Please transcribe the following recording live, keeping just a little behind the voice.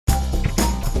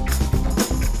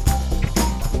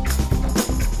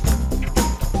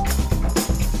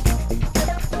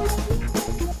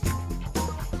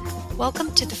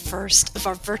Welcome to the first of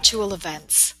our virtual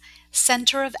events,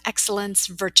 Center of Excellence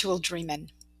Virtual Dreamin'.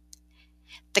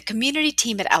 The community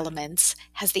team at Elements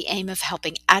has the aim of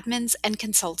helping admins and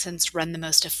consultants run the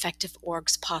most effective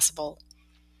orgs possible.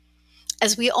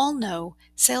 As we all know,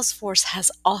 Salesforce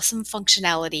has awesome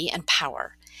functionality and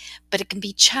power, but it can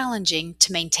be challenging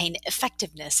to maintain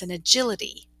effectiveness and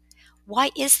agility. Why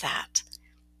is that?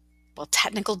 Well,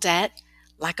 technical debt,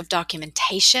 lack of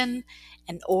documentation,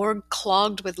 an org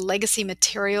clogged with legacy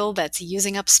material that's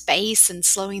using up space and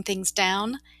slowing things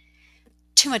down.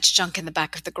 Too much junk in the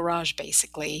back of the garage,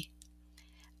 basically.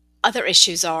 Other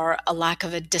issues are a lack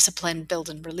of a disciplined build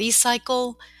and release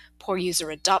cycle, poor user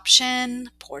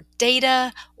adoption, poor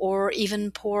data, or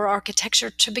even poor architecture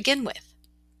to begin with.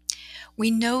 We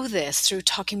know this through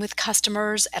talking with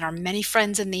customers and our many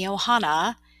friends in the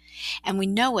Ohana, and we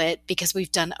know it because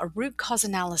we've done a root cause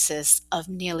analysis of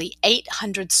nearly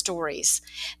 800 stories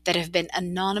that have been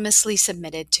anonymously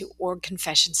submitted to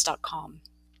orgconfessions.com.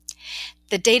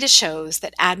 The data shows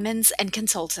that admins and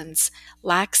consultants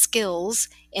lack skills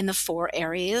in the four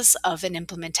areas of an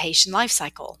implementation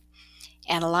lifecycle: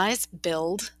 analyze,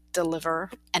 build, deliver,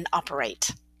 and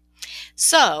operate.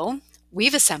 So,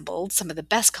 we've assembled some of the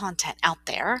best content out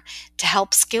there to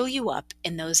help skill you up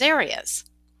in those areas.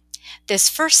 This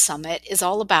first summit is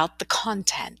all about the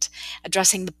content,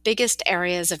 addressing the biggest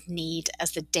areas of need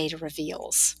as the data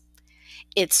reveals.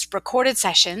 It's recorded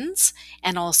sessions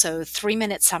and also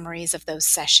 3-minute summaries of those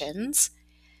sessions.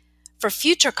 For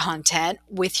future content,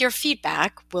 with your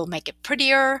feedback, we'll make it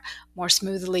prettier, more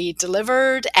smoothly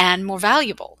delivered, and more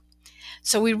valuable.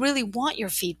 So we really want your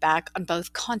feedback on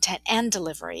both content and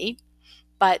delivery.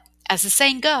 But as the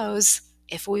saying goes,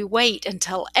 if we wait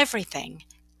until everything,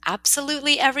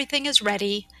 absolutely everything is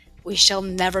ready, we shall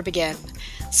never begin.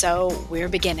 So we're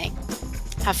beginning.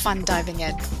 Have fun diving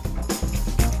in.